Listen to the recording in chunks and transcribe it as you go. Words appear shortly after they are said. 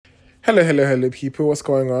Hello, people. What's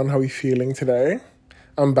going on? How are we feeling today?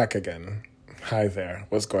 I'm back again. Hi there.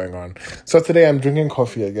 What's going on? So today I'm drinking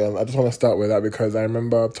coffee again. I just want to start with that because I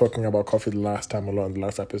remember talking about coffee the last time a lot in the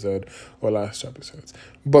last episode or last episodes.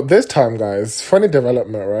 But this time, guys, funny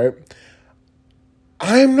development, right?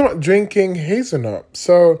 I'm not drinking hazelnut.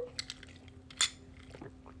 So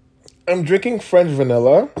I'm drinking French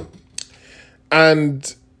vanilla.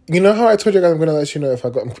 And you know how I told you guys I'm going to let you know if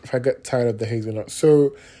I get tired of the hazelnut.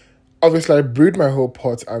 So obviously, I brewed my whole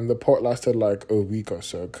pot, and the pot lasted like a week or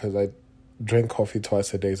so because I drink coffee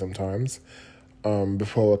twice a day sometimes,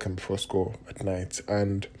 before work and before school at night.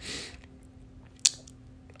 And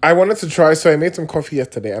I wanted to try, so I made some coffee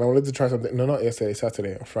yesterday, and I wanted to try something. No, not yesterday,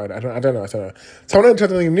 Saturday or Friday. I don't know. So I wanted to try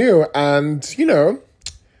something new, and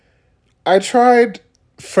I tried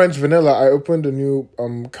French vanilla. I opened a new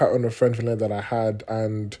carton of French vanilla that I had,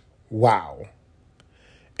 and wow,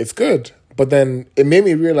 it's good. But then it made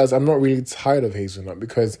me realize I'm not really tired of hazelnut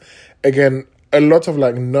because, again, a lot of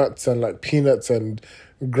like nuts and like peanuts and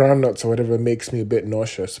groundnuts or whatever makes me a bit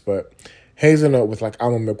nauseous. But hazelnut with like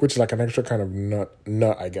almond milk, which is like an extra kind of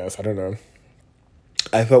nut, I guess. I don't know.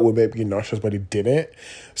 I thought would make me nauseous, but it didn't.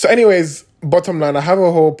 So anyways, bottom line, I have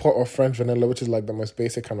a whole pot of French vanilla, which is like the most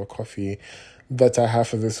basic kind of coffee that I have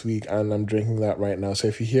for this week, and I'm drinking that right now. So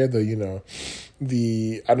if you hear the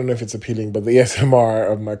I don't know if it's appealing, but the ASMR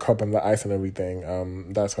of my cup and the ice and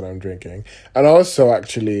everything, that's what I'm drinking. And also,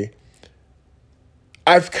 actually,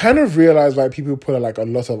 I've kind of realized why people put like a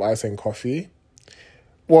lot of ice in coffee.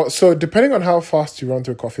 Well, so depending on how fast you run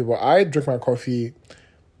through coffee, but I drink my coffee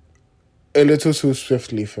a little too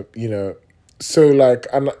swiftly So like,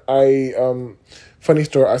 and funny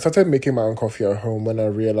story, I started making my own coffee at home when I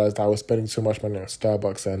realized I was spending too much money on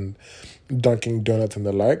Starbucks and Dunkin' Donuts and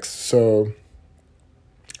the likes. So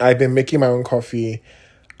I've been making my own coffee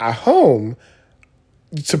at home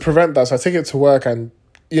to prevent that. So I take it to work and,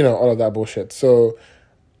 all of that bullshit. So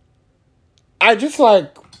I just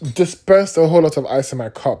like dispersed a whole lot of ice in my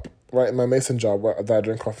cup, right, in my mason jar that I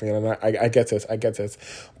drink coffee in, and I get it.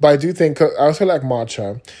 But I do think, I also like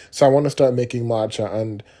matcha, so I want to start making matcha,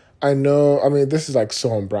 and I know, this is like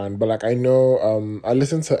so on brand, but like I know, I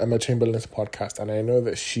listened to Emma Chamberlain's podcast, and I know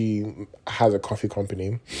that she has a coffee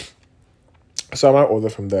company, so I might order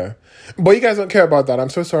from there. But you guys don't care about that. I'm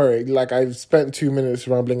so sorry. Like, I've spent 2 minutes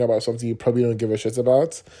rambling about something you probably don't give a shit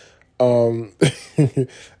about. And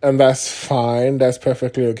that's fine. That's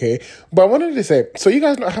perfectly okay. But I wanted to say, so you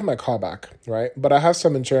guys know I have my car back, right? But I have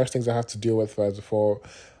some insurance things I have to deal with first before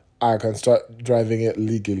I can start driving it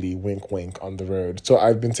legally, wink, wink, on the road. So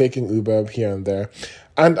I've been taking Uber here and there.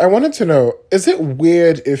 And I wanted to know, is it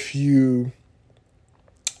weird if you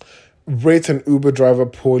rate an Uber driver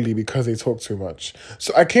poorly because they talk too much?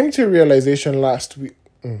 So I came to a realization last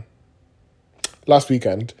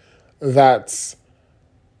weekend that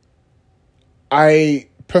I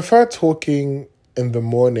prefer talking in the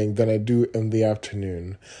morning than I do in the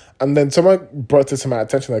afternoon. And then someone brought this to my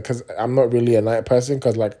attention because I'm not really a night person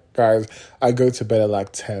because, like, guys, I go to bed at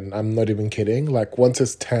like 10. I'm not even kidding. Like, once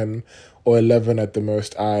it's 10 or 11 at the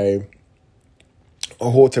most, I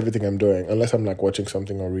halt everything I'm doing unless I'm like watching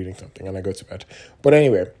something or reading something, and I go to bed. But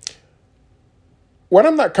anyway, when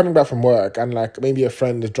I'm like coming back from work and like maybe a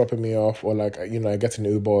friend is dropping me off, or like, I get an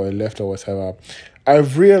Uber or a Lyft or whatever,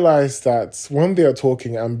 I've realized that when they are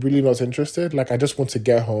talking, I'm really not interested. Like, I just want to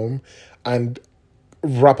get home and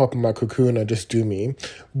wrap up in my cocoon and just do me.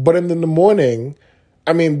 But in the morning,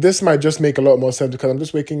 this might just make a lot more sense because I'm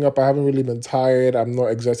just waking up. I haven't really been tired. I'm not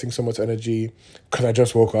exerting so much energy because I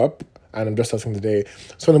just woke up and I'm just starting the day.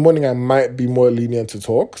 So in the morning, I might be more lenient to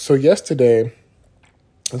talk. So yesterday,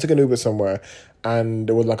 I took an Uber somewhere and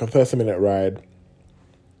it was like a 30-minute ride.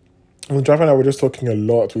 And the driver and I were just talking a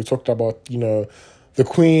lot. We talked about, the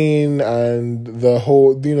Queen and the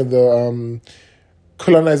whole, the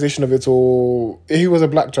colonization of it all. He was a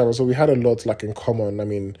black driver, so we had a lot like in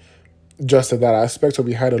common. Just at that aspect, so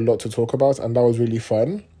we had a lot to talk about, and that was really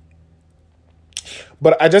fun.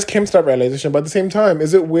 But I just came to that realization. But at the same time,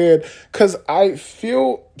 is it weird? Because I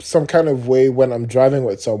feel some kind of way when I'm driving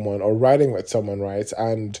with someone or riding with someone, right?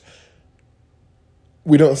 And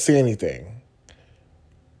we don't say anything.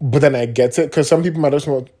 But then I get it, because some people might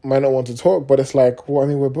not want to talk, but it's like, well,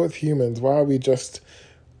 we're both humans. Why are we just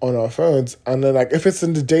on our phones? And then, like, if it's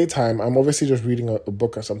in the daytime, I'm obviously just reading a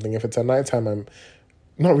book or something. If it's at nighttime, I'm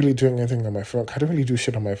not really doing anything on my phone. I don't really do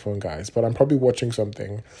shit on my phone, guys, but I'm probably watching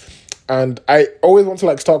something. And I always want to,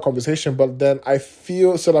 like, start a conversation, but then I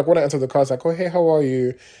feel, so, like, when I enter the car, it's like, oh, hey, how are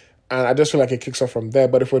you? And I just feel like it kicks off from there.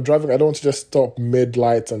 But if we're driving, I don't want to just stop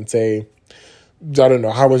mid-light and say, I don't know,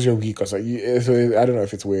 how was your week or so? I don't know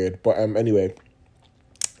if it's weird, but anyway,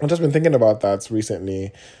 I've just been thinking about that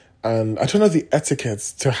recently, and I don't know the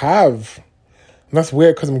etiquettes to have. And that's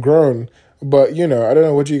weird because I'm grown, but I don't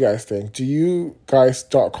know. What do you guys think? Do you guys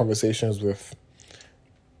start conversations with,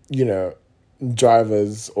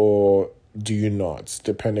 drivers, or do you not?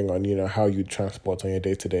 Depending on how you transport on your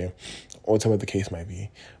day to day, or whatever the case might be.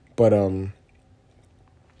 But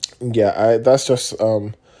yeah, that's just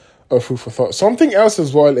a food for thought. Something else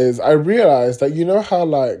as well is I realized that how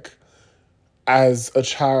like as a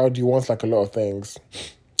child you want like a lot of things,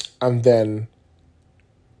 and then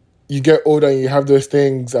you get older and you have those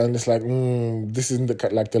things and it's like, this isn't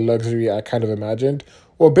the luxury I kind of imagined.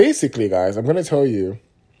 Well, basically, guys, I'm going to tell you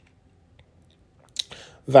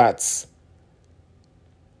that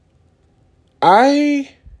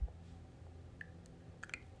I,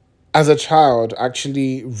 as a child,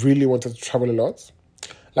 actually really wanted to travel a lot.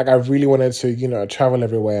 Like, I really wanted to, travel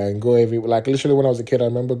everywhere and go like, literally when I was a kid, I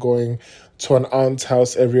remember going to an aunt's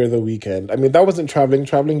house every other weekend. I mean, that wasn't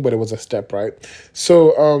traveling, but it was a step, right?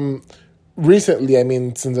 So, recently, I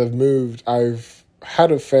mean, since I've moved, I've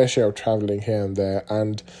had a fair share of traveling here and there.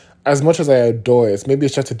 And as much as I adore it, maybe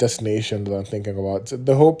it's just a destination that I'm thinking about.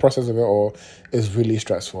 The whole process of it all is really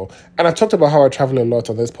stressful. And I've talked about how I travel a lot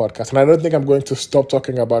on this podcast. And I don't think I'm going to stop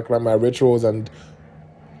talking about like my rituals and...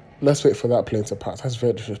 Let's wait for that plane to pass. That's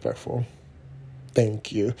very disrespectful.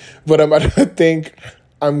 Thank you. But I don't think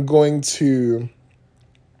I'm going to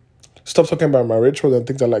stop talking about my rituals and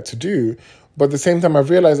things I like to do. But at the same time,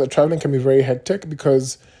 I've realized that traveling can be very hectic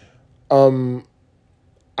because I'm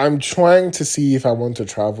trying to see if I want to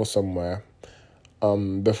travel somewhere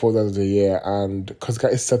before the end of the year. And because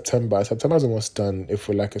it's September. September's almost done, if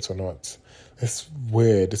we like it or not. It's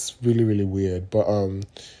weird. It's really, really weird. But...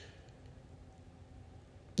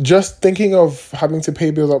 just thinking of having to pay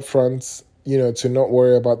bills up front, to not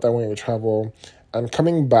worry about that when you travel, and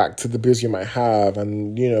coming back to the bills you might have,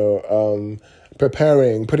 and,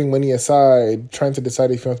 preparing, putting money aside, trying to decide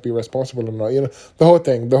if you want to be responsible or not. The whole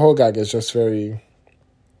thing, the whole gag is just very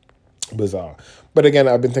bizarre. But again,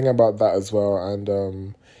 I've been thinking about that as well.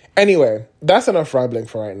 And anyway, that's enough rambling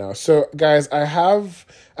for right now. So, guys, I have,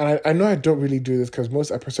 and I know I don't really do this because most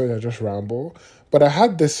episodes I just ramble, but I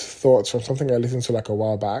had this thought from something I listened to like a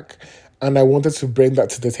while back, and I wanted to bring that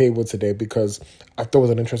to the table today because I thought it was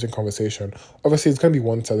an interesting conversation. Obviously, it's going to be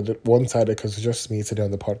one-sided because it's just me today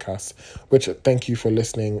on the podcast, which thank you for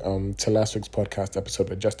listening to last week's podcast episode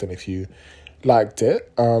with Justin if you liked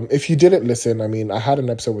it. If you didn't listen, I mean, I had an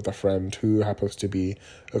episode with a friend who happens to be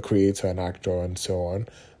a creator, an actor, and so on.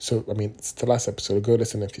 So, I mean, it's the last episode. Go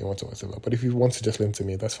listen if you want to whatever. But if you want to just listen to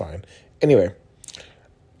me, that's fine. Anyway,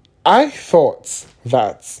 I thought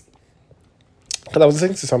that, because I was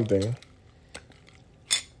listening to something,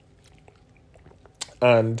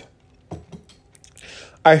 and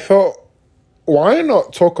I thought, why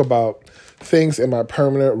not talk about things in my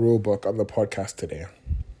permanent rule book on the podcast today?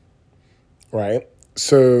 Right?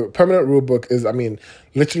 So permanent rule book is, I mean,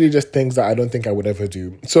 literally just things that I don't think I would ever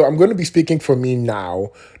do. So I'm going to be speaking for me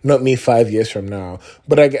now, not me 5 years from now.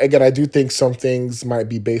 But again, I do think some things might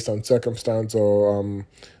be based on circumstance or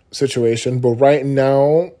situation. But right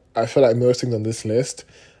now, I feel like most things on this list,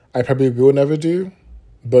 I probably will never do.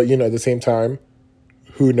 But, at the same time,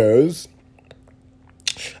 who knows?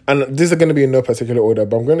 And these are going to be in no particular order.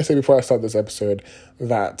 But I'm going to say before I start this episode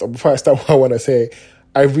or before I start what I want to say,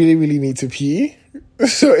 I really, really need to pee.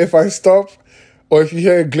 So if I stop, or if you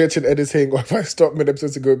hear a glitch in editing, or if I stop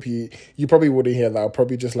mid-episode to go pee, you probably wouldn't hear that. I'll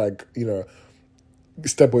probably just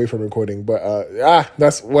step away from recording. But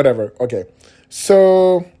that's whatever. Okay.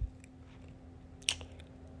 So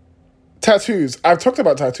tattoos. I've talked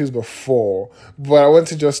about tattoos before, but I want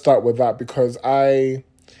to just start with that because I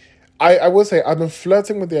will say I've been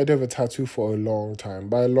flirting with the idea of a tattoo for a long time.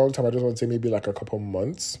 By a long time, I just want to say maybe like a couple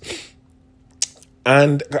months.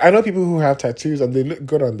 And I know people who have tattoos and they look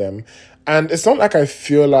good on them. And it's not like I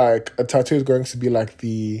feel like a tattoo is going to be like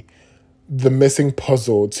the missing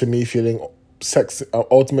puzzle to me feeling sexy,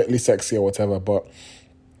 ultimately sexy or whatever. But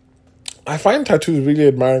I find tattoos really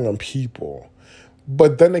admiring on people.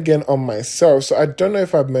 But then again, on myself. So I don't know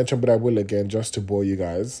if I've mentioned, but I will again just to bore you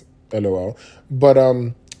guys. LOL. But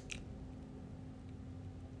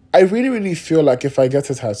I really, really feel like if I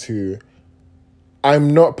get a tattoo,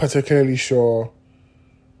 I'm not particularly sure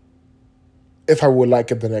if I would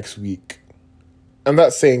like it the next week. And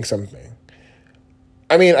that's saying something.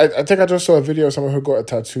 I mean, I think I just saw a video of someone who got a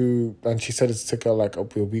tattoo and she said it's took her like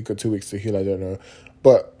up to a week or 2 weeks to heal. I don't know.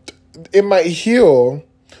 But it might heal,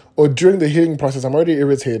 or during the healing process, I'm already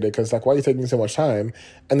irritated because like, why are you taking so much time?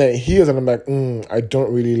 And then it heals and I'm like, I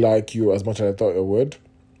don't really like you as much as I thought it would.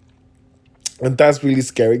 And that's really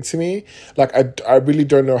scary to me. Like, I really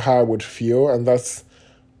don't know how I would feel. And that's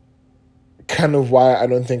kind of why I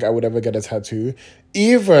don't think I would ever get a tattoo,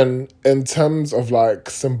 even in terms of like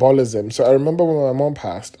symbolism. So I remember when my mom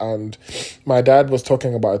passed and my dad was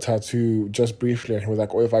talking about a tattoo just briefly, and he was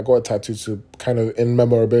like, oh, if I got a tattoo to kind of in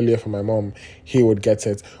memorabilia for my mom, he would get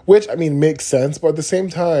it, which I mean makes sense. But at the same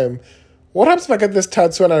time, what happens if I get this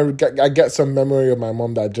tattoo and I get some memory of my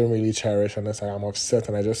mom that I don't really cherish, and it's like I'm upset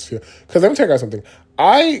and I just feel... Because let me tell you guys something.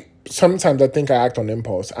 Sometimes I think I act on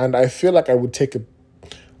impulse, and I feel like I would take a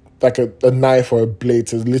knife or a blade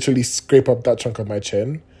to literally scrape up that chunk of my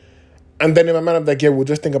chin. And then in my mind, I'm like, yeah, we'll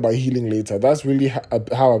just think about healing later. That's really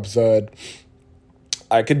how absurd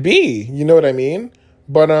I could be. You know what I mean?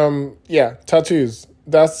 But yeah, tattoos.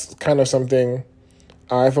 That's kind of something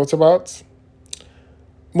I thought about.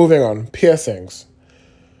 Moving on, piercings.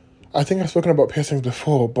 I think I've spoken about piercings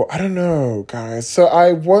before, but I don't know, guys. So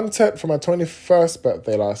I wanted, for my 21st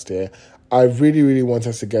birthday last year, I really, really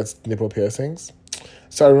wanted to get nipple piercings.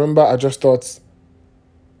 So I remember I just thought,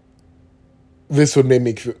 this would make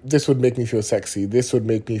me feel sexy. This would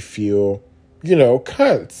make me feel,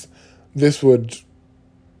 cunt. This would,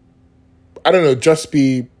 I don't know, just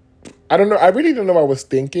be, I don't know. I really don't know what I was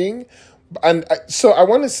thinking. So I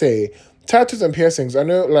want to say, tattoos and piercings, I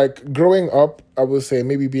know, like, growing up, I would say,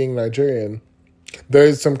 maybe being Nigerian, there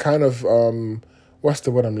is some kind of, what's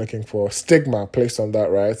the word I'm looking for? Stigma placed on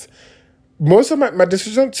that, right? Most of my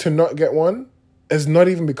decision to not get one is not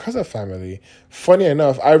even because of family. Funny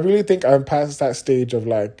enough, I really think I'm past that stage of,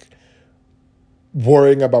 like,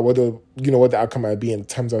 worrying about what the outcome might be in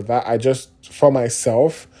terms of that. I just, for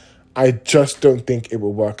myself, I just don't think it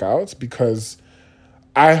will work out, because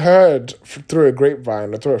I heard through a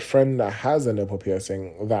grapevine or through a friend that has a nipple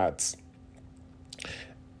piercing that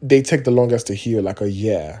they take the longest to heal, like a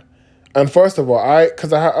year. And first of all,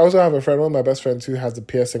 because I also have a friend, one of my best friends, who has a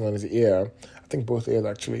piercing on his ear. I think both ears,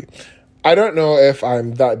 actually. I don't know if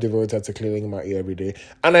I'm that devoted to cleaning my ear every day.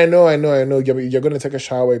 And I know, you're going to take a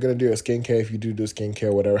shower, you're going to do your skincare, if you do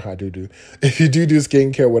skincare, whatever I do. If you do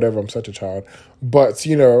skincare, whatever, I'm such a child. But,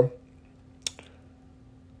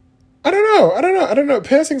 I don't know.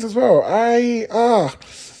 Piercings as well.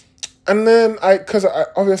 And then because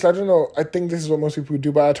obviously, I don't know, I think this is what most people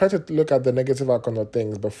do, but I try to look at the negative outcome of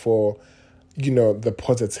things before, the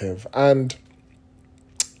positive. And,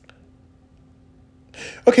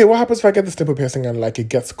 okay, what happens if I get this nipple piercing and, like, it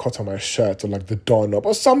gets caught on my shirt or, like, the doorknob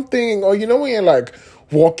or something? Or, when you're, like,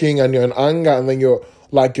 walking and you're in anger and then you're,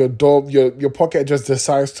 like, your pocket just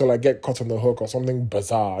decides to, like, get caught on the hook or something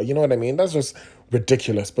bizarre. You know what I mean? That's just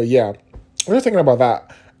ridiculous. But yeah, I was thinking about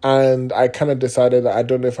that, and I kind of decided that I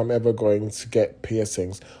don't know if I'm ever going to get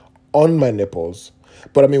piercings on my nipples.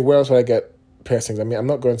 But I mean, where else would I get piercings? I mean, I'm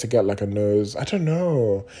not going to get, like, a nose. I don't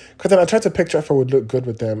know, because then I tried to picture if I would look good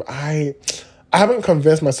with them. I haven't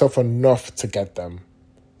convinced myself enough to get them.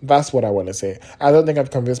 That's what I want to say. I don't think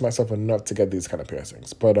I've convinced myself enough to get these kind of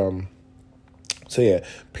piercings. But so yeah,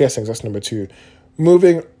 piercings, that's number 2.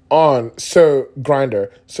 Moving on. So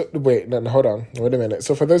Grindr. So wait, no, hold on. Wait a minute.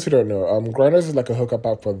 So for those who don't know, Grindr is like a hookup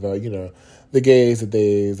app for the, the gays, the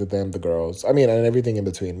days, the them, the girls. I mean, and everything in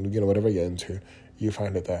between. Whatever you're into, you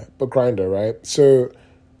find it there. But Grindr, right? So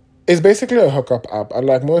it's basically a hookup app. And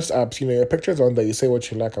like most apps, your picture's on there, you say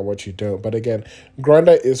what you like and what you don't. But again,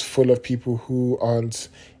 Grindr is full of people who aren't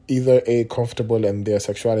either A, comfortable in their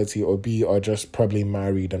sexuality, or B, are just probably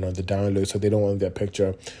married and on the download, so they don't want their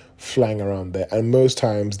picture flying around there. And most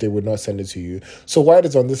times they would not send it to you. So why it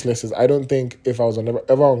is on this list is, I don't think if I was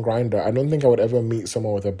ever on Grindr, I don't think I would ever meet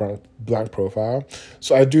someone with a blank profile.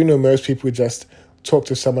 So I do know most people just talk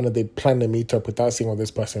to someone and they plan to meet up without seeing what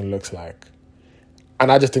this person looks like.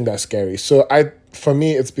 And I just think that's scary. So for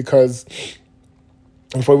me, it's because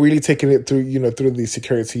if we're really taking it through, through the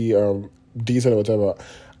security detail or whatever,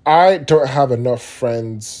 I don't have enough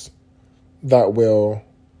friends that will,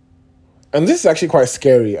 and this is actually quite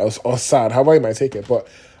scary or sad, however you might take it, but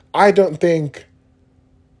I don't think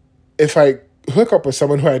if I hook up with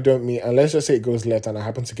someone who I don't meet, and let's just say it goes left and I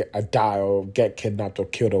happen to die or get kidnapped or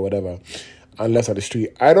killed or whatever, and left on the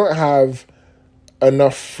street, I don't have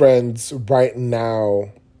enough friends right now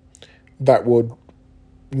that would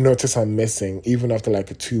notice I'm missing, even after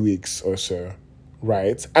like 2 weeks or so,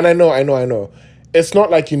 right? And I know. It's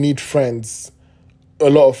not like you need friends, a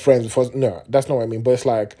lot of friends before. No, that's not what I mean. But it's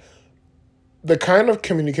like the kind of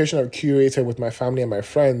communication I've curated with my family and my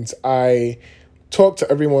friends. I talk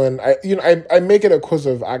to everyone. I make it a course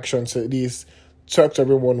of action to at least talk to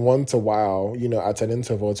everyone once a while, at an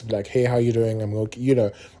interval, to be like, hey, how you doing? I'm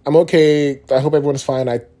okay. I'm okay. I hope everyone's fine.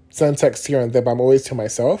 I send texts here and there, but I'm always to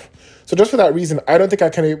myself. So just for that reason, I don't think I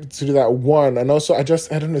can be able to do that, one. And also, I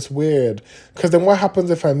don't know, it's weird. Because then what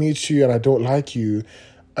happens if I meet you and I don't like you?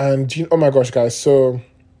 And, oh my gosh, guys. So,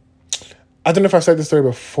 I don't know if I've said this story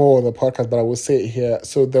before the podcast, but I will say it here.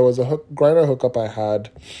 So there was a Grindr hookup I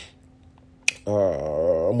had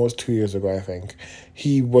almost 2 years ago, I think.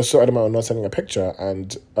 He was so adamant on not sending a picture,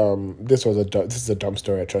 and this is a dumb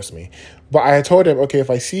story, trust me. But I told him, okay, if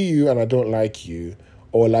I see you and I don't like you,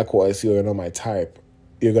 or like what I see, or you're not my type,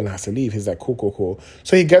 you're gonna have to leave. He's like, cool.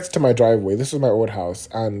 So he gets to my driveway. This was my old house,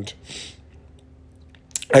 and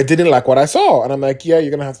I didn't like what I saw. And I'm like, yeah,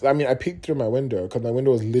 you're gonna have to. I mean, I peeked through my window because my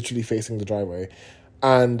window was literally facing the driveway,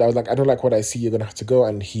 and I was like, I don't like what I see. You're gonna have to go.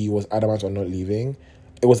 And he was adamant on not leaving.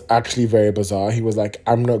 It was actually very bizarre. He was like,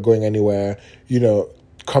 I'm not going anywhere.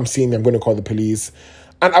 Come see me. I'm going to call the police.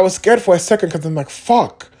 And I was scared for a second because I'm like,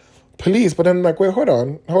 fuck, police. But then I'm like, wait, hold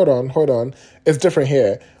on. It's different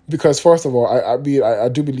here. Because first of all, I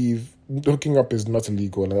do believe hooking up is not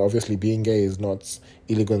illegal. And obviously being gay is not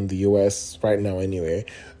illegal in the US right now anyway.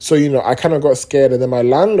 So, I kind of got scared. And then my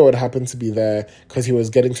landlord happened to be there because he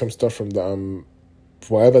was getting some stuff from the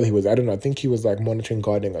wherever he was, I don't know, I think he was like monitoring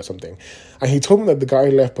gardening or something. And he told me that the guy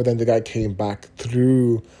left, but then the guy came back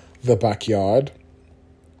through the backyard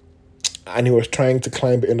and he was trying to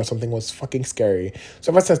climb in or something. It was fucking scary.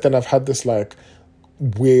 So ever since then, I've had this like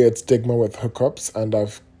weird stigma with hookups, and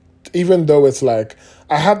even though it's like,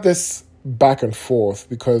 I have this back and forth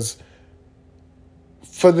because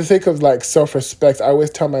for the sake of like self-respect, I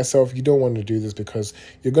always tell myself, you don't want to do this because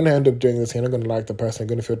you're going to end up doing this. You're not going to like the person. You're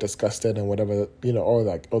going to feel disgusted and whatever, all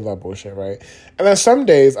that bullshit, right? And then some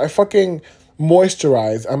days I fucking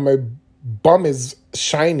moisturize and my bum is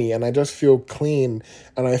shiny and I just feel clean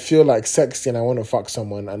and I feel like sexy and I want to fuck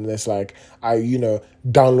someone. And it's like, I,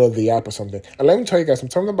 download the app or something. And let me tell you guys,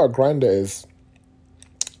 something about Grindr is,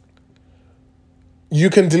 you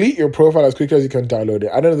can delete your profile as quickly as you can download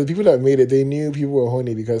it. I don't know, the people that made it, they knew people were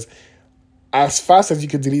horny because as fast as you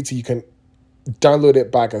can delete it, you can download it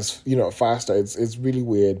back as, faster. It's really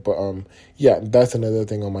weird. But yeah, that's another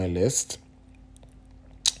thing on my list.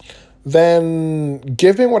 Then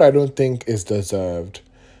giving what I don't think is deserved.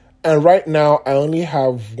 And right now, I only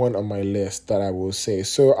have one on my list that I will say.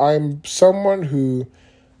 So I'm someone who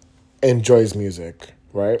enjoys music,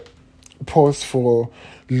 right? Pause for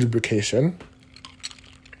lubrication.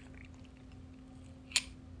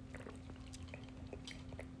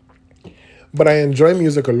 But I enjoy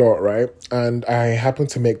music a lot, right? And I happen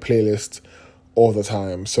to make playlists all the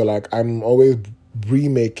time. So, like, I'm always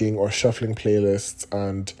remaking or shuffling playlists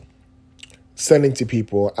and sending to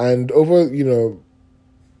people. And over,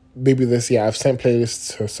 maybe this year, I've sent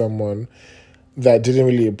playlists to someone that didn't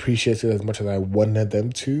really appreciate it as much as I wanted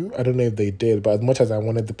them to. I don't know if they did, but as much as I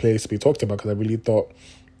wanted the playlist to be talked about, because I really thought,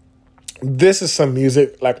 this is some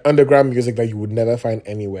music, like underground music that you would never find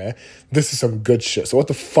anywhere. This is some good shit. So what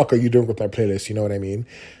the fuck are you doing with my playlist? You know what I mean?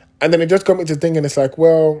 And then it just got me to thinking, it's like,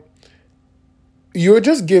 well, you're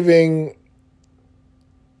just giving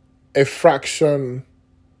a fraction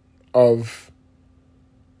of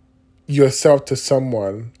yourself to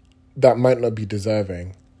someone that might not be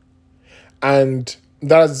deserving. And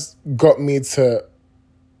that's got me to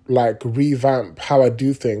like revamp how I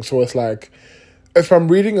do things. So it's like, if I'm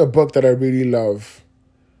reading a book that I really love,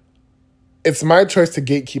 it's my choice to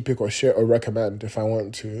gatekeep it or share or recommend if I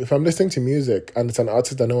want to. If I'm listening to music and it's an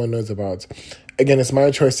artist that no one knows about, again, it's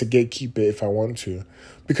my choice to gatekeep it if I want to.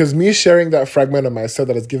 Because me sharing that fragment of myself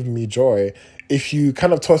that has given me joy, if you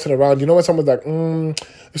kind of toss it around, when someone's like,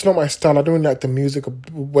 it's not my style, I don't really like the music or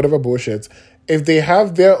whatever bullshit. If they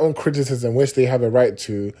have their own criticism, which they have a right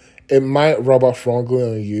to, it might rub off wrongly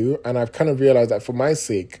on you. And I've kind of realized that for my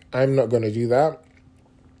sake, I'm not going to do that.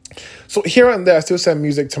 So here and there, I still send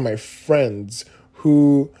music to my friends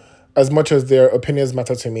who, as much as their opinions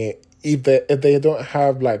matter to me, if they don't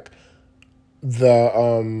have like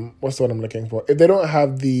the, what's the word I'm looking for? If they don't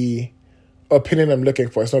have the opinion I'm looking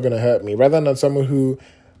for, it's not going to hurt me. Rather than someone who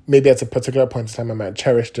maybe at a particular point in time I might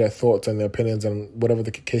cherish their thoughts and their opinions and whatever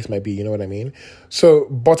the case might be, you know what I mean? So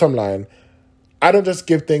bottom line, I don't just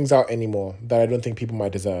give things out anymore that I don't think people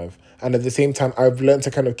might deserve. And at the same time, I've learned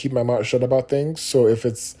to kind of keep my mouth shut about things. So if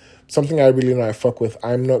it's something I really know I fuck with,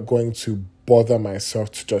 I'm not going to bother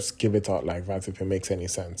myself to just give it out like that, if it makes any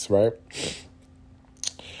sense, right?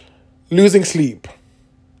 Losing sleep.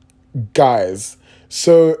 Guys.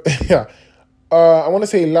 So, yeah. I want to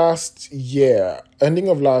say ending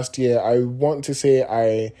of last year, I want to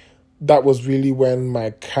say that was really when my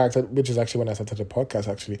character, which is actually when I started the podcast,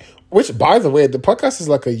 actually. Which, by the way, the podcast is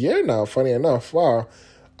like a year now, funny enough. Wow.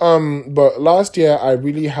 But last year, I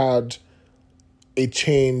really had a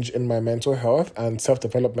change in my mental health and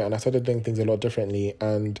self-development, and I started doing things a lot differently.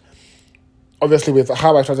 And obviously with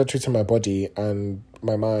how I started treating my body and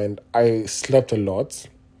my mind, I slept a lot.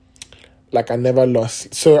 Like, I never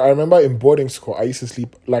lost. So I remember in boarding school, I used to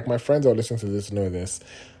sleep, like my friends that are listening to this know this.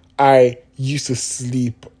 I used to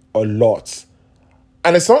sleep a lot.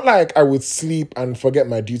 And it's not like I would sleep and forget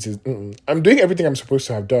my duties. I'm doing everything I'm supposed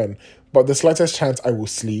to have done. But the slightest chance I will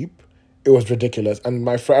sleep, it was ridiculous. And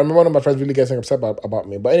I remember one of my friends really getting upset about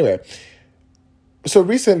me. But anyway, so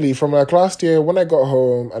recently, from like last year, when I got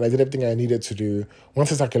home and I did everything I needed to do,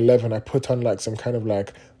 once it's like 11, I put on like some kind of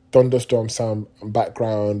like thunderstorm sound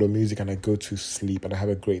background or music, and I go to sleep and I have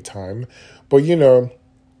a great time. But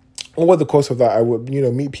over the course of that, I would,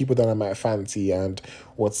 meet people that I might fancy and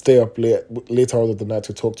would stay up later hours of the night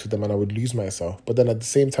to talk to them, and I would lose myself. But then at the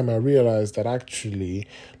same time, I realized that actually,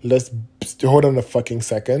 let's hold on a fucking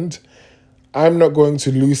second. I'm not going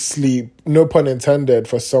to lose sleep, no pun intended,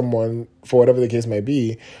 for someone, for whatever the case may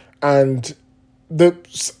be. And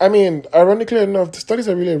ironically enough, the studies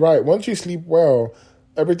are really right. Once you sleep well,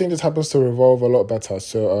 everything just happens to revolve a lot better.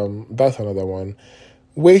 So that's another one.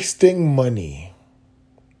 Wasting money.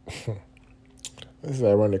 This is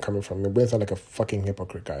ironic coming from me. I'm going to sound like a fucking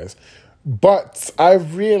hypocrite, guys. But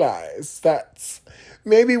I've realized that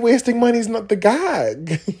maybe wasting money is not the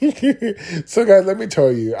gag. So, guys, let me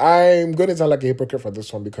tell you, I'm going to sound like a hypocrite for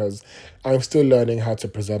this one because I'm still learning how to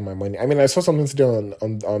preserve my money. I mean, I saw something today on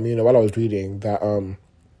while I was reading that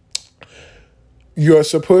you're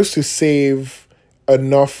supposed to save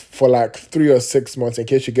enough for like 3 or 6 months in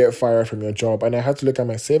case you get fired from your job. And I had to look at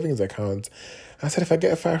my savings account. I said, if I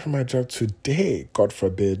get fired from my job today, God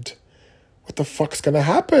forbid, what the fuck's gonna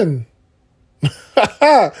happen?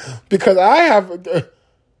 Because I have,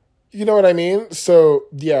 you know what I mean? So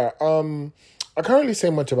yeah, I can't really say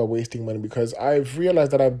much about wasting money because I've realized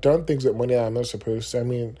that I've done things with money that I'm not supposed to. I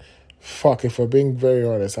mean, fuck, if we're being very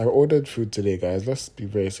honest, I ordered food today, guys. Let's be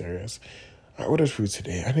very serious. I ordered food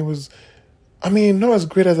today and it was, not as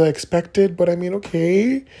great as I expected, but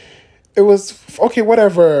okay. It was, okay,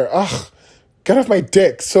 whatever. Ugh. Get off my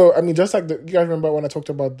dick. So, just like you guys remember when I talked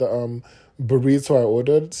about the burrito I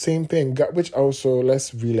ordered? Same thing. Which also,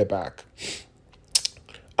 let's reel it back.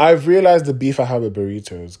 I've realized the beef I have with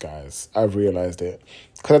burritos, guys. I've realized it.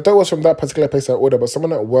 Because I thought it was from that particular place I ordered, but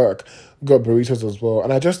someone at work got burritos as well.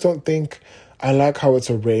 And I just don't think I like how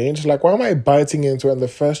it's arranged. Like, why am I biting into it and the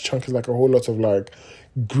first chunk is like a whole lot of like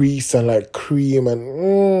grease and like cream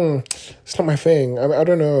and it's not my thing. I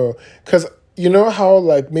don't know. Because you know how,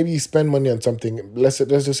 like, maybe you spend money on something, let's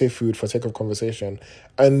just say food for sake of conversation,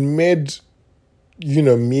 and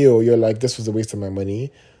meal, you're like, this was a waste of my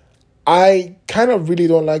money. I kind of really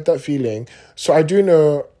don't like that feeling. So I do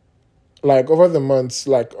know, like, over the months,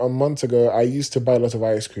 like a month ago, I used to buy a lot of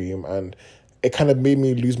ice cream, and it kind of made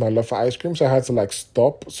me lose my love for ice cream. So I had to, like,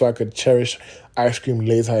 stop so I could cherish ice cream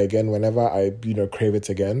later again whenever I, crave it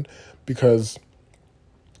again. Because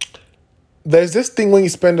there's this thing when you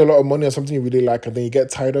spend a lot of money on something you really like and then you get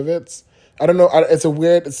tired of it. I don't know.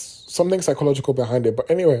 It's something psychological behind it. But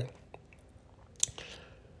anyway,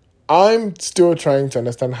 I'm still trying to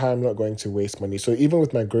understand how I'm not going to waste money. So even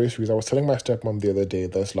with my groceries, I was telling my stepmom the other day,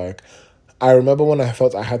 that's like, I remember when I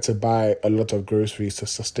felt I had to buy a lot of groceries to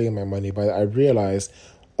sustain my money, but I realized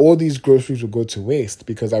all these groceries would go to waste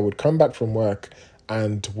because I would come back from work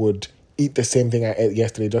and would eat the same thing I ate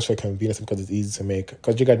yesterday just for convenience because it's easy to make.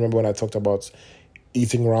 Because you guys remember when I talked about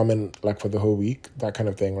eating ramen like for the whole week, that kind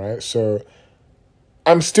of thing, right? So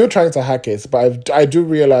I'm still trying to hack it, but I do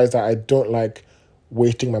realize that I don't like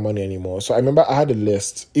wasting my money anymore. So I remember I had a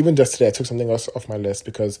list. Even just today, I took something else off my list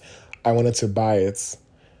because I wanted to buy it.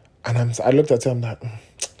 And I looked at it, I'm like,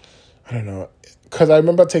 I don't know. Because I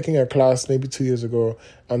remember taking a class maybe 2 years ago,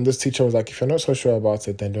 and this teacher was like, if you're not so sure about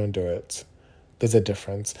it, then don't do it. There's a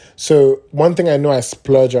difference. So one thing I know I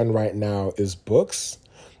splurge on right now is books.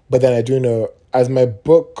 But then I do know, as my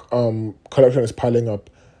book collection is piling up,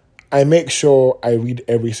 I make sure I read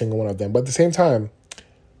every single one of them. But at the same time,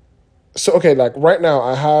 so, okay, like right now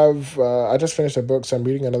I have, I just finished a book, so I'm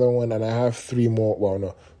reading another one, and I have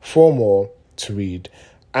 4 more to read.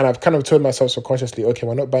 And I've kind of told myself subconsciously, okay,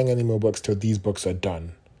 we're not buying any more books till these books are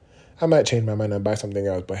done. I might change my mind and buy something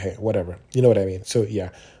else, but hey, whatever. You know what I mean? So yeah,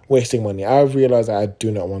 wasting money. I've realized that I do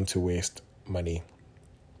not want to waste money.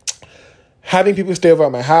 Having people stay over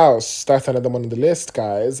at my house, that's another one on the list,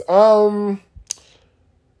 guys. I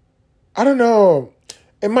don't know.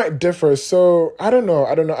 It might differ. So I don't know.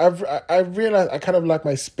 I've realized I kind of like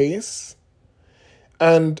my space.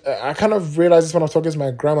 And I kind of realized this when I was talking to my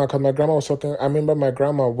grandma, because my grandma was talking. I remember my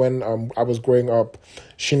grandma when I was growing up,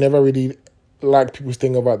 she never really like people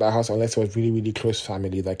staying over at that house unless it was really, really close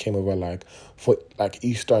family that came over like for like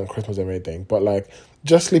Easter and Christmas and everything. But like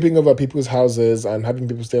just sleeping over at people's houses and having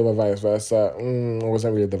people stay over vice versa,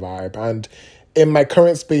 wasn't really the vibe. And in my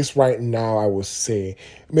current space right now, I would say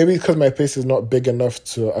maybe because my place is not big enough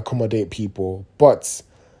to accommodate people, but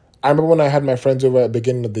I remember when I had my friends over at the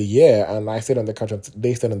beginning of the year and I stayed on the couch and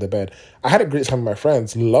they stayed on the bed. I had a great time with my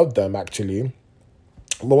friends, loved them actually.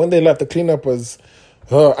 But when they left, the cleanup was...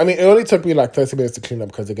 I mean, it only took me like 30 minutes to clean up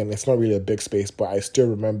because, again, it's not really a big space, but I still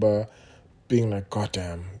remember being like, God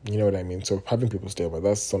damn, you know what I mean? So having people stay over,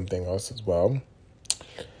 that's something else as well.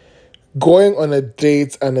 Going on a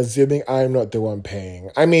date and assuming I'm not the one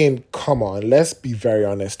paying. I mean, come on, let's be very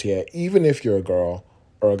honest here. Even if you're a girl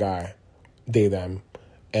or a guy, they, them,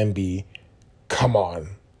 MB, come on.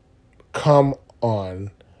 Come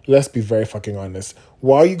on. Let's be very fucking honest.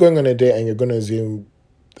 Why are you going on a date and you're going to assume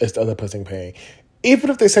it's the other person paying?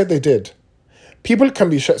 Even if they said they did. People can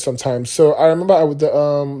be shit sometimes. So I remember I went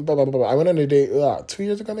on a date 2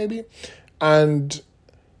 years ago maybe. And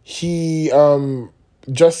he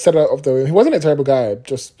just said out of the way, he wasn't a terrible guy,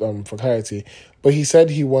 just for clarity. But he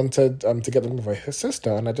said he wanted to get them for his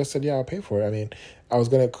sister. And I just said, yeah, I'll pay for it. I mean, I was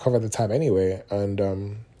going to cover the tab anyway. And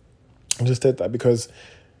I just did that because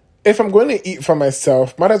if I'm going to eat for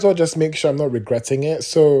myself, might as well just make sure I'm not regretting it.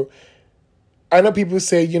 So I know people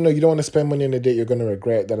say, you don't want to spend money on a date, you're going to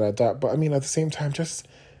regret that. But I mean, at the same time, just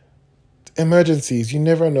emergencies. You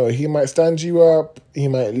never know. He might stand you up. He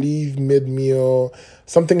might leave mid-meal.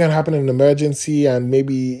 Something can happen in an emergency and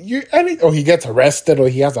maybe he gets arrested or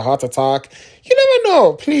he has a heart attack. You never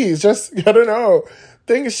know. Please, just, I don't know.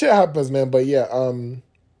 Shit happens, man. But yeah,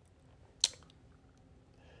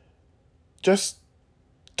 just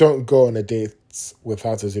don't go on a date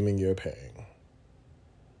without assuming you're paying.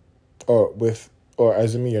 Or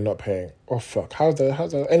assuming you're not paying. Oh fuck, how's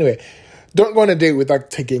that? Anyway, don't go on a date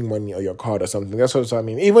without taking money or your card or something. That's what I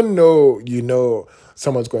mean. Even though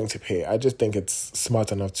someone's going to pay, I just think it's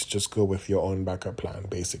smart enough to just go with your own backup plan,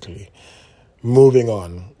 basically. Moving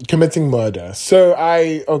on. Committing murder. So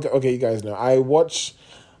okay, you guys know. I watch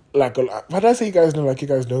like a lot. Why did I say you guys know like you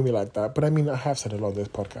guys know me like that? But I mean I have said a lot on this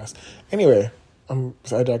podcast. Anyway,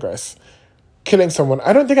 so I digress. Killing someone.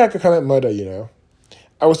 I don't think I could commit murder,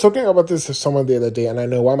 I was talking about this with someone the other day, and I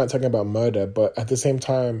know why am I talking about murder, but at the same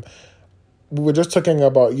time, we were just talking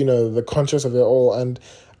about, the conscience of it all, and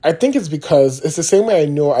I think it's because it's the same way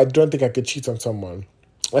I don't think I could cheat on someone.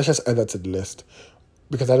 Let's just add that to the list,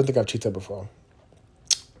 because I don't think I've cheated before.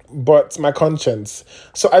 But my conscience.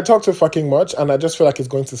 So I talk too fucking much, and I just feel like it's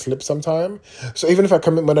going to slip sometime. So even if I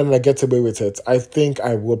commit murder and I get away with it, I think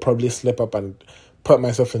I will probably slip up and put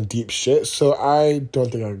myself in deep shit. So I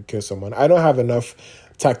don't think I could kill someone. I don't have enough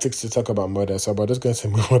tactics to talk about murder, so I'm just going to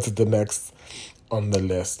move on to the next on the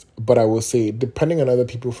list. But I will say, depending on other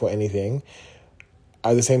people for anything,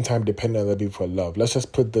 at the same time, depending on other people for love. Let's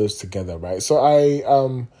just put those together, right? So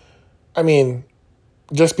I mean,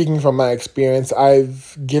 just speaking from my experience,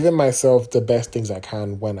 I've given myself the best things I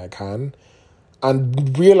can when I can,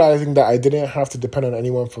 and realizing that I didn't have to depend on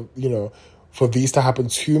anyone for these to happen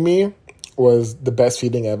to me was the best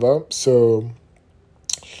feeling ever. So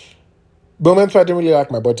moments where I didn't really like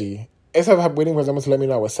my body, instead of waiting for someone to let me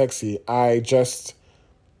know I was sexy, I just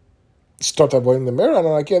stopped avoiding the mirror and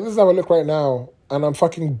I'm like, yeah, this is how I look right now and I'm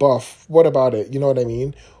fucking buff. What about it? You know what I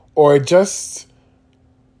mean? Or just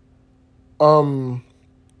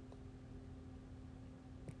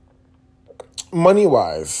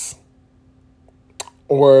money-wise.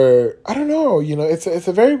 Or I don't know, it's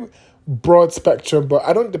a very broad spectrum, but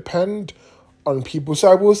I don't depend on people.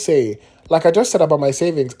 So I will say, like I just said about my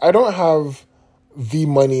savings, I don't have the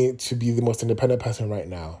money to be the most independent person right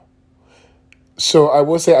now. So I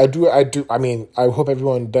will say I do. I mean, I hope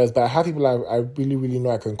everyone does, but I have people I really, really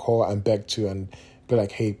know I can call and beg to and be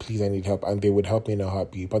like, hey, please, I need help. And they would help me in a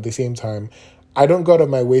heartbeat. But at the same time, I don't go out of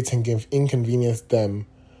my way to inconvenience them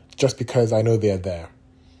just because I know they're there.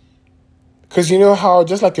 Because you know how,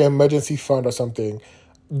 just like your emergency fund or something,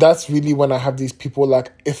 that's really when I have these people,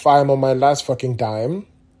 like, if I'm on my last fucking dime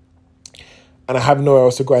and I have nowhere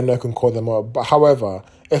else to go, I know I can call them up. But however,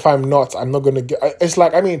 if I'm not going to get... It's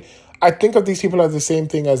like, I mean, I think of these people as the same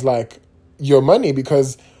thing as, like, your money.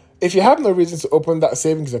 Because if you have no reason to open that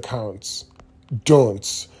savings account, don't.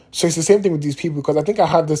 So it's the same thing with these people. Because I think I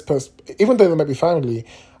have this... even though they might be family,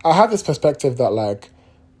 I have this perspective that, like,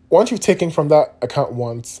 once you've taken from that account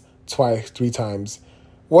once, twice, 3 times...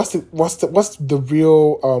 What's the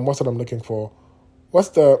real what's what I'm looking for?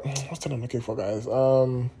 What's what I'm looking for, guys?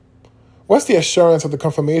 what's the assurance or the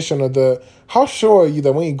confirmation or the, how sure are you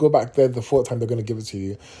that when you go back there the fourth time they're going to give it to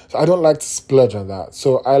you? So I don't like to splurge on that.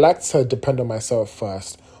 So I like to depend on myself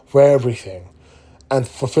first for everything and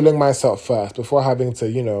fulfilling myself first before having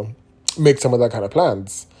to, make some other kind of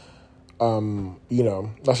plans.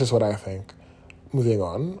 That's just what I think. Moving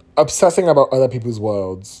on. Obsessing about other people's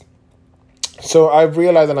worlds. So I've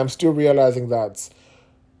realized, and I'm still realizing, that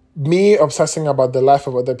me obsessing about the life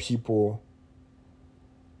of other people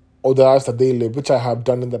or the lives that they live, which I have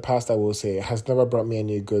done in the past, I will say, has never brought me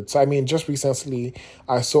any good. So, I mean, just recently,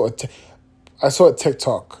 I saw a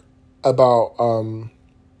TikTok about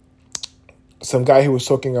some guy who was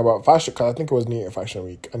talking about fashion, because I think it was New York Fashion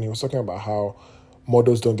Week, and he was talking about how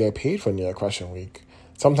models don't get paid for New York Fashion Week.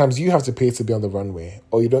 Sometimes you have to pay to be on the runway,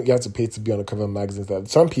 or you have to pay to be on the cover of magazines. That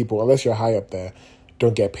some people, unless you're high up there,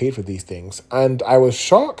 don't get paid for these things. And I was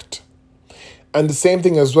shocked. And the same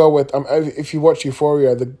thing as well with, if you watch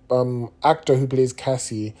Euphoria, the actor who plays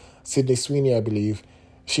Cassie, Sydney Sweeney, I believe,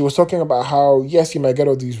 she was talking about how, yes, you might get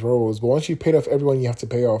all these roles, but once you paid off everyone you have to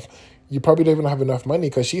pay off, you probably don't even have enough money,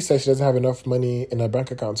 because she says she doesn't have enough money in her bank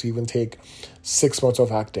account to even take 6 months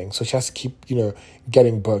of acting. So she has to keep,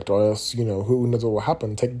 getting booked, or else, who knows what will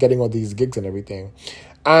happen, getting all these gigs and everything.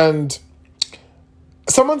 And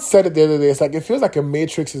someone said it the other day, it's like, it feels like a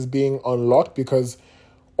matrix is being unlocked, because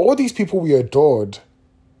all these people we adored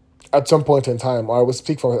at some point in time, or I would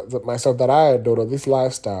speak for myself, that I adored, or this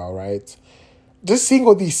lifestyle, right? Just seeing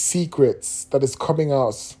all these secrets that is coming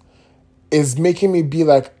out is making me be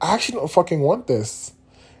like, I actually don't fucking want this.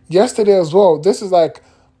 Yesterday as well, this is like,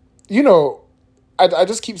 I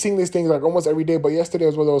just keep seeing these things like almost every day, but yesterday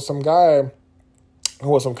as well, there was some guy who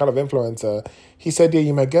was some kind of influencer. He said, yeah,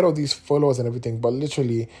 you might get all these followers and everything, but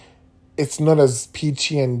literally, it's not as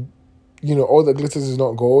peachy, and, all the glitters is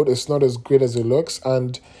not gold. It's not as great as it looks.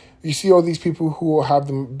 And you see all these people who have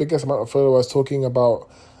the biggest amount of followers talking about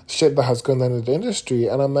shit that has gone on in the industry.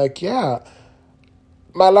 And I'm like, yeah,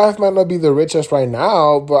 my life might not be the richest right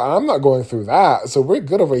now, but I'm not going through that. So we're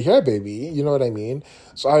good over here, baby. You know what I mean?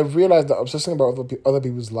 So I've realized that obsessing about other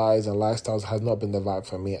people's lives and lifestyles has not been the vibe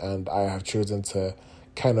for me. And I have chosen to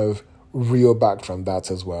kind of reel back from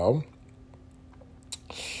that as well.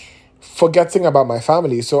 Forgetting about my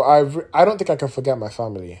family. So I don't think I can forget my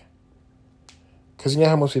family. Because you know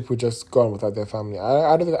how most people just go on without their family.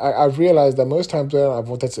 I've realized that most times when I've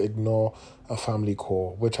wanted to ignore a family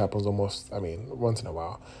call, which happens once in a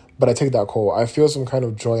while, but I take that call, I feel some kind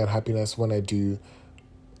of joy and happiness when I do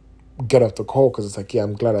get off the call, because it's like, yeah,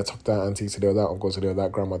 I'm glad I took that auntie today, or that uncle today, or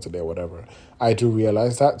that grandma today, or whatever. I do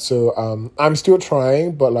realize that. So I'm still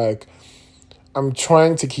trying, but like, I'm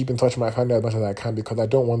trying to keep in touch with my family as much as I can, because I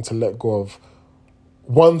don't want to let go of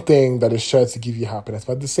one thing that is sure to give you happiness.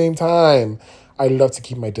 But at the same time, I love to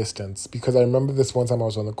keep my distance, because I remember this one time I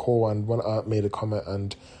was on the call and one aunt made a comment,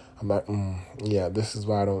 and I'm like, yeah, this is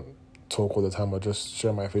why I don't talk all the time or just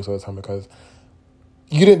show my face all the time, because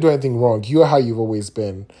you didn't do anything wrong. You're how you've always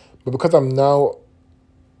been. But because I'm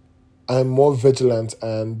more vigilant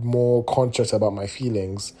and more conscious about my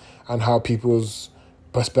feelings and how people's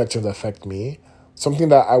perspectives affect me, something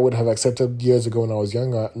that I would have accepted years ago when I was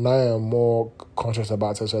younger, now I am more conscious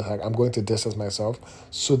about it. So it's like, I'm going to distance myself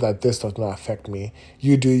so that this does not affect me.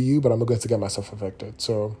 You do you, but I'm not going to get myself affected.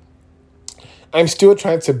 So I'm still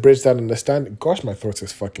trying to bridge that understanding. Gosh, my throat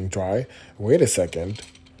is fucking dry. Wait a second.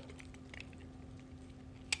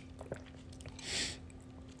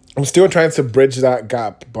 I'm still trying to bridge that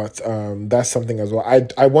gap, but that's something as well.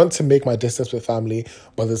 I want to make my distance with family,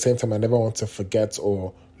 but at the same time, I never want to forget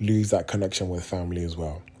or lose that connection with family as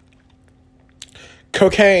well.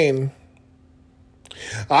 Cocaine.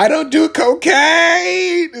 I don't do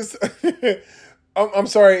cocaine! I'm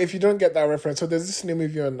sorry if you don't get that reference. So there's this new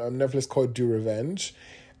movie on Netflix called Do Revenge,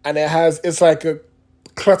 and it's like a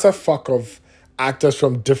clutterfuck of actors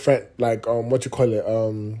from different, like,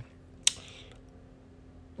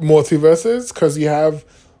 multiverses, because you have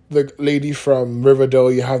the lady from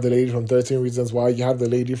Riverdale, you have the lady from 13 Reasons Why, you have the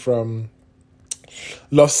lady from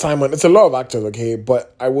Love, Simon. It's a lot of actors, okay,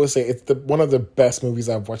 but I will say it's one of the best movies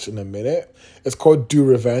I've watched in a minute. It's called Do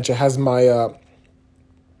Revenge. It has Maya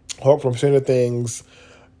Hawke from Stranger Things.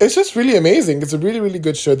 It's just really amazing. It's a really, really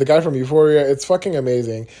good show. The guy from Euphoria, it's fucking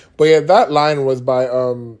amazing. But yeah, that line was by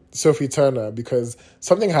Sophie Turner, because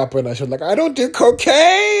something happened and she was like, I don't do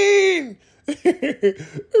cocaine!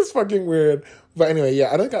 It's fucking weird. But anyway,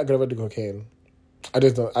 yeah, I don't think I could ever do cocaine. I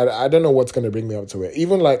just don't. I don't know what's going to bring me up to it.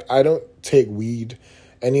 Even like, I don't take weed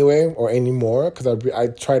anyway or anymore, because I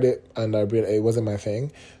tried it and I realized it wasn't my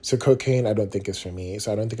thing. So cocaine, I don't think is for me.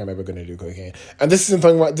 So I don't think I'm ever going to do cocaine. And this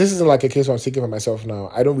isn't like a case where I'm speaking for myself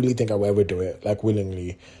now. I don't really think I will ever do it, like,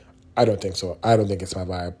 willingly. I don't think so. I don't think it's my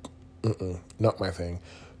vibe. Not my thing.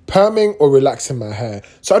 Perming or relaxing my hair.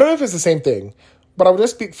 So I don't know if it's the same thing, but I would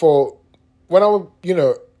just speak for when I would,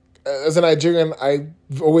 as a Nigerian,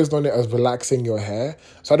 I've always known it as relaxing your hair.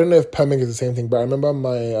 So I don't know if perming is the same thing, but I remember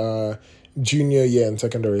my junior year in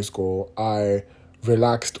secondary school, I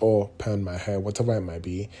relaxed or permed my hair, whatever it might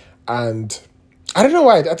be. And I don't know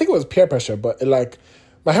why. I think it was peer pressure, but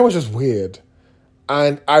my hair was just weird.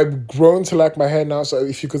 And I've grown to like my hair now. So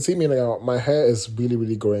if you could see me now, my hair is really,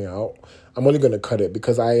 really growing out. I'm only going to cut it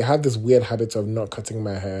because I have this weird habit of not cutting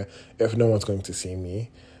my hair if no one's going to see me.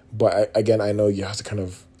 But I know you have to kind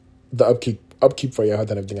of, the upkeep for your head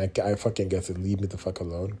and everything, I fucking get it. Leave me the fuck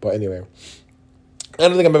alone. But anyway, I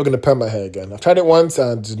don't think I'm ever going to perm my hair again. I've tried it once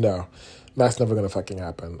and no, that's never going to fucking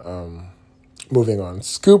happen. Moving on.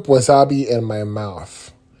 Scoop wasabi in my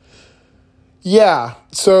mouth. Yeah,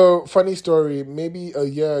 so funny story, maybe a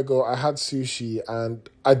year ago I had sushi and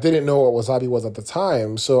I didn't know what wasabi was at the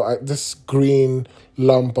time. So this green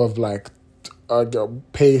lump of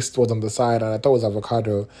paste was on the side and I thought it was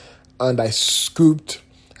avocado. And I scooped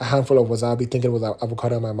a handful of wasabi thinking it was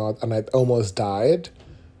avocado in my mouth and I almost died.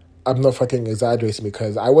 I'm not fucking exaggerating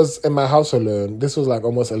because I was in my house alone. This was like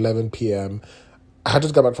almost 11 p.m. I had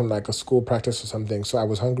just got back from like a school practice or something. So I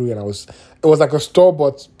was hungry and it was like a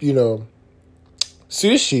store-bought,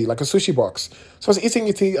 sushi, like a sushi box. So I was eating,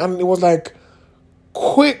 and it was like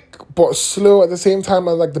quick but slow at the same time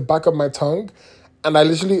on like the back of my tongue. And I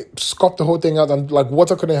literally scoffed the whole thing out and like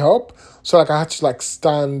water couldn't help. So like I had to like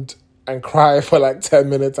stand and cry for like 10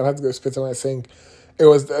 minutes and I had to go spit in my sink. It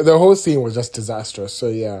was, the whole scene was just disastrous. So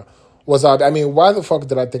yeah, wasabi. I mean, why the fuck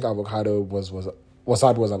did I think avocado was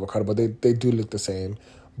wasabi was avocado? But they do look the same.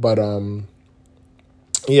 But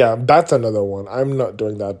yeah, that's another one. I'm not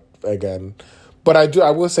doing that again. But I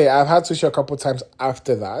will say I've had sushi a couple of times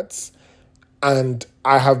after that. And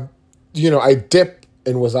I have, I dip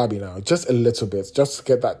in wasabi now, just a little bit, just to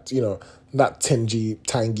get that, that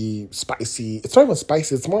tangy, spicy. It's not even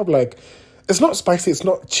spicy. It's more of like, it's not spicy. It's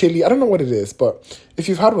not chili. I don't know what it is. But if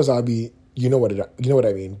you've had wasabi, you know what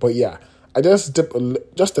I mean. But yeah, I just dip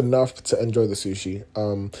just enough to enjoy the sushi.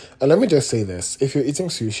 And let me just say this. If you're eating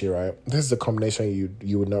sushi, right, this is a combination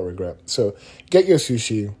you would not regret. So get your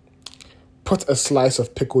sushi, put a slice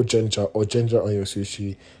of pickled ginger or ginger on your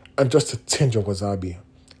sushi and just a tinge of wasabi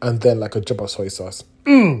and then like a drip of soy sauce.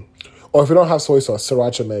 Or if you don't have soy sauce,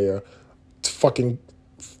 sriracha mayo. It's fucking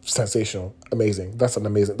sensational. Amazing. That's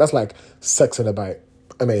like sex in a bite.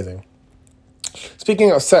 Amazing.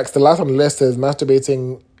 Speaking of sex, the last on the list is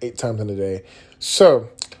masturbating 8 times in a day. So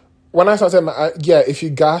when I started, if you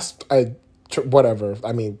gasped, whatever.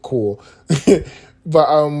 I mean, cool.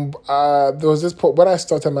 But there was this point when I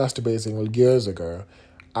started masturbating years ago.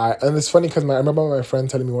 And it's funny because I remember my friend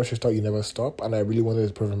telling me once you start, you never stop, and I really wanted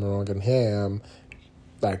to prove him wrong. And here I am,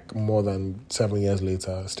 like more than 7 years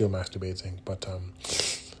later, still masturbating. But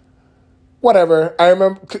whatever. I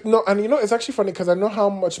remember it's actually funny because I know how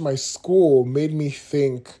much my school made me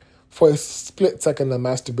think for a split second that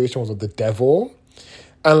masturbation was of the devil,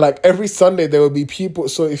 and like every Sunday there would be people.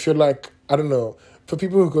 So if you're like, I don't know. For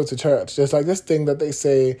people who go to church, there's like this thing that they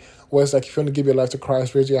say where it's like, if you want to give your life to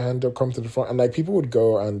Christ, raise your hand up, come to the front. And like people would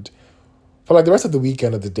go and for like the rest of the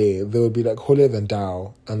weekend of the day, they would be like holier than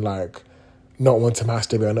thou and like not want to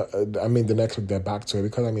masturbate. The next week they're back to it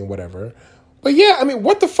because whatever. But yeah,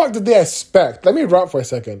 what the fuck did they expect? Let me rap for a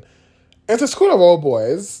second. It's a school of all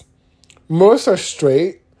boys. Most are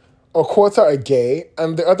straight, a quarter are gay,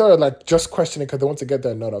 and the other are like just questioning because they want to get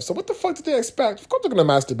their nut off. So what the fuck did they expect? Of course they're going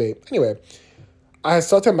to masturbate. Anyway, I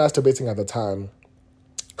started masturbating at the time,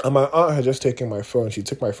 and my aunt had just taken my phone. She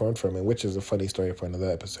took my phone from me, which is a funny story for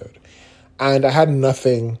another episode. And I had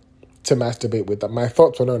nothing to masturbate with. My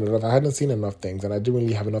thoughts were not enough. I hadn't seen enough things, and I didn't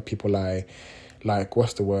really have enough people like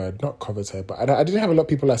what's the word? Not coveted, but I didn't have a lot of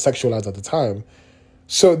people I sexualized at the time.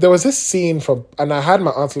 So there was this scene and I had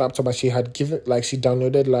my aunt's laptop, and she had she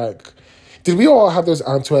downloaded did we all have those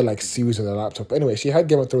aunts who had series on their laptop? Anyway, she had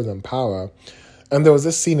Game of Thrones and Power. And there was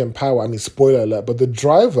this scene in Power, spoiler alert, but the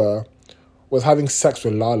driver was having sex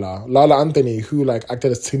with Lala Anthony, who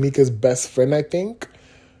acted as Tamika's best friend, I think,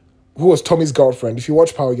 who was Tommy's girlfriend. If you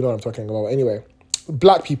watch Power, you know what I'm talking about. Anyway,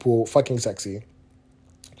 black people, fucking sexy.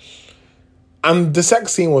 And the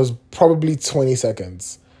sex scene was probably 20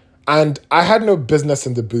 seconds. And I had no business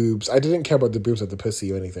in the boobs. I didn't care about the boobs or the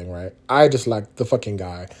pussy or anything, right? I just liked the fucking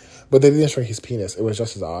guy. But they didn't show his penis. It was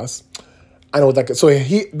just his ass. And it was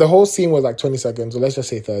the whole scene was 20 seconds, or let's just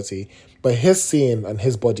say 30. But his scene and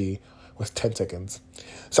his body was 10 seconds.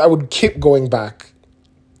 So I would keep going back.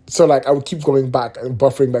 So I would keep going back and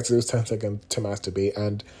buffering back to those 10 seconds to masturbate.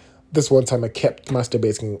 And this one time I kept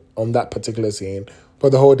masturbating on that particular scene for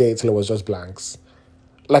the whole day till it was just blanks.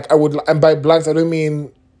 Like I would, and by blanks I don't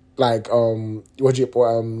mean like I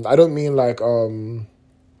don't mean like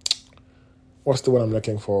what's the word I'm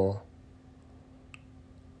looking for?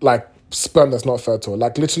 Like sperm that's not fertile.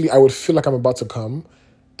 Like literally, I would feel like I'm about to come,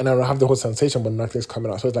 and I would have the whole sensation, but nothing's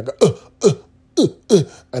coming out. So it's like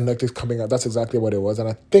and nothing's coming out. That's exactly what it was, and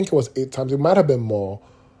I think it was 8 times. It might have been more.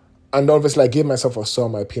 And obviously, I gave myself a saw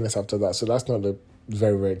on my penis after that, so that's not a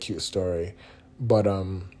very, very cute story. But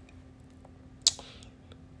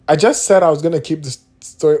I just said I was gonna keep this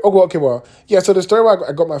story. Oh, well, okay, well, yeah. So the story where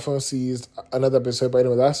I got my phone seized, another episode. But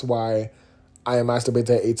anyway, that's why I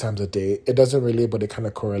masturbated 8 times a day. It doesn't relate, but it kind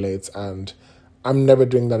of correlates, and I'm never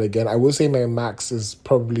doing that again. I will say my max is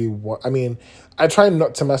probably one. I mean, I try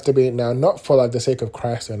not to masturbate now, not for like the sake of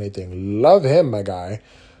Christ or anything. Love him, my guy,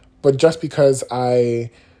 but just because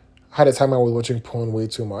I had a time I was watching porn way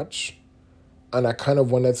too much, and I kind of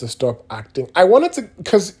wanted to stop acting. I wanted to,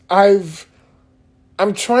 because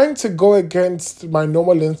I'm trying to go against my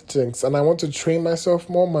normal instincts, and I want to train myself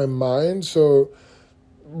more, my mind. So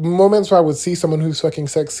moments where I would see someone who's fucking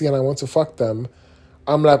sexy and I want to fuck them,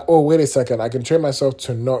 I'm like, oh, wait a second, I can train myself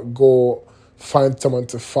to not go find someone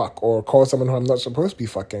to fuck or call someone who I'm not supposed to be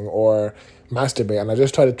fucking or masturbate. And I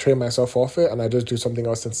just try to train myself off it, and I just do something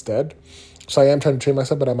else instead. So I am trying to train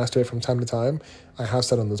myself, but I masturbate from time to time. I have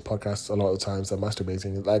said on this podcast a lot of times that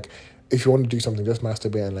masturbating, like, if you want to do something, just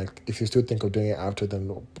masturbate. And, like, if you still think of doing it after,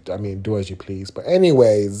 then, I mean, do as you please. But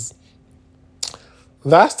anyways,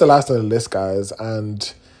 that's the last of the list, guys.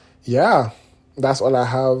 And, yeah, that's all I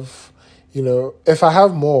have. You know, if I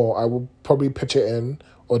have more, I will probably pitch it in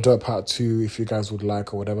or do a part 2 if you guys would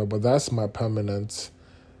like or whatever. But that's my permanent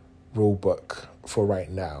rule book for right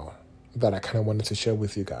now that I kind of wanted to share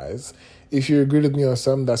with you guys. If you agreed with me on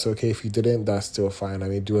some, that's okay. If you didn't, that's still fine. I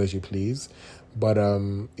mean, do as you please. But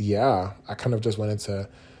yeah, I kind of just wanted to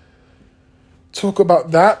talk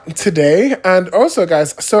about that today. And also,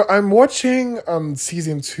 guys, so I'm watching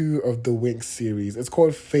season 2 of the Winx series. It's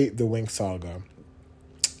called Fate the Winx Saga.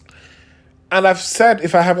 And I've said,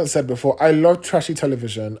 if I haven't said before, I love trashy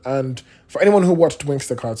television. And for anyone who watched Winx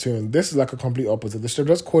the cartoon, this is like a complete opposite. They should have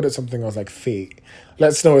just called it something else like Fate.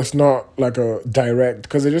 Let's know it's not like a direct,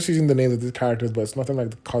 because they're just using the names of these characters, but it's nothing like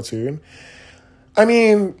the cartoon. I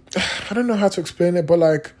mean, I don't know how to explain it, but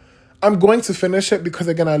like, I'm going to finish it because,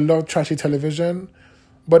 again, I love trashy television.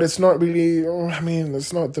 But it's not really, I mean,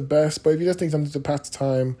 it's not the best. But if you just need something to pass the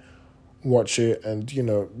time, watch it and, you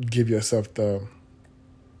know, give yourself the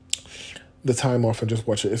time off and just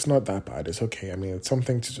watch it. It's not that bad. It's okay. I mean, it's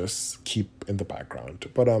something to just keep in the background.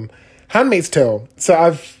 But Handmaid's Tale.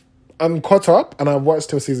 So I'm caught up and I've watched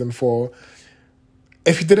till season 4.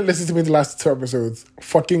 If you didn't listen to me in the last 2 episodes,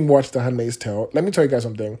 fucking watch The Handmaid's Tale. Let me tell you guys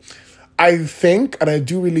something. I think, and I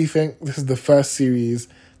do really think, this is the first series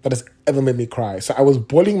that has ever made me cry. So I was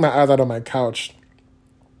bawling my eyes out on my couch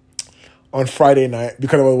on Friday night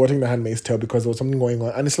because I was watching The Handmaid's Tale because there was something going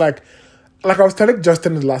on. And it's like I was telling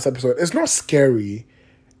Justin in the last episode, it's not scary.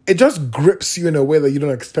 It just grips you in a way that you don't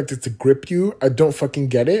expect it to grip you. I don't fucking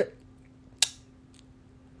get it.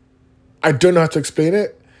 I don't know how to explain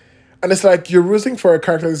it. And it's like you're rooting for a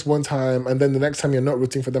character this one time, and then the next time you're not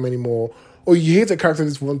rooting for them anymore. Or you hate a character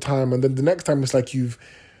this one time, and then the next time it's like you've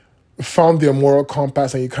found their moral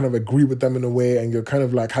compass and you kind of agree with them in a way, and you're kind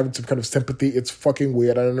of like having some kind of sympathy. It's fucking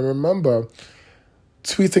weird. And I remember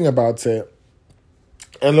tweeting about it,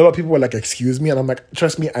 and a lot of people were like, excuse me? And I'm like,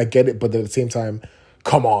 trust me, I get it, but at the same time,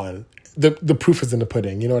 come on. The proof is in the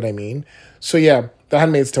pudding, you know what I mean? So yeah, The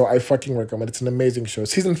Handmaid's Tale, I fucking recommend. It's an amazing show.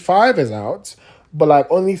 Season 5 is out, but like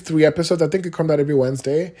only 3 episodes. I think it comes out every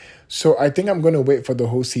Wednesday. So I think I'm going to wait for the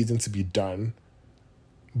whole season to be done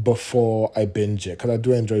before I binge it, because I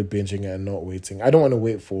do enjoy binging it and not waiting. I don't want to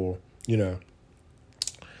wait for, you know,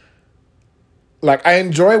 like I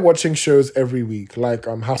enjoy watching shows every week, like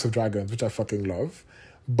House of Dragons, which I fucking love.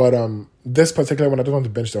 But this particular one, I don't want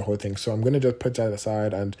to binge the whole thing, so I'm going to just put that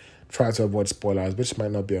aside and try to avoid spoilers, which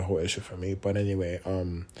might not be a whole issue for me. But anyway,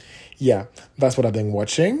 yeah, that's what I've been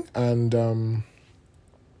watching. And do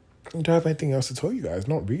I have anything else to tell you guys?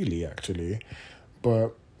 Not really, actually.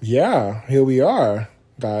 But yeah, here we are,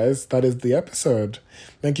 guys. That is the episode.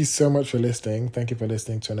 Thank you so much for listening. Thank you for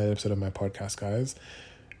listening to another episode of my podcast, guys.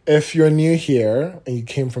 If you're new here and you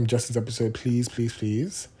came from Justin's episode, please, please,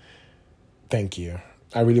 please, thank you.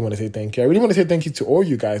 I really want to say thank you. I really want to say thank you to all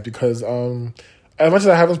you guys, because as much as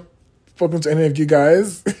I haven't spoken to any of you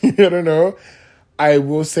guys, I don't know, I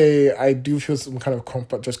will say I do feel some kind of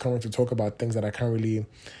comfort just coming to talk about things that I can't really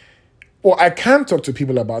Well, I can talk to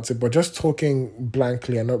people about it, but just talking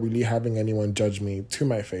blankly and not really having anyone judge me to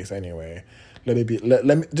my face anyway. Let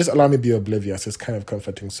me just allow me to be oblivious. It's kind of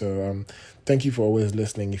comforting. So thank you for always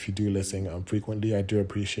listening. If you do listen frequently, I do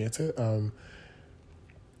appreciate it.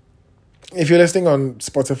 If you're listening on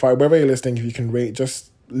Spotify, wherever you're listening, if you can rate,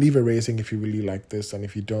 just leave a rating if you really like this, and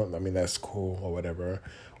if you don't, I mean, that's cool or whatever.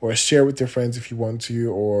 Or share with your friends if you want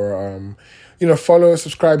to, or follow,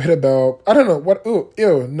 subscribe, hit a bell. I don't know what.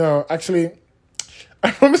 No, actually,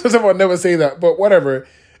 I promise myself I'll never say that. But whatever.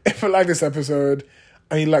 If you like this episode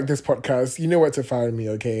and you like this podcast, you know where to find me.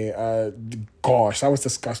 Okay. Gosh, that was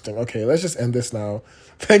disgusting. Okay, let's just end this now.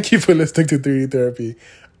 Thank you for listening to 3D Therapy.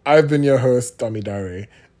 I've been your host, Tommy Dare.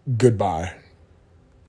 Goodbye.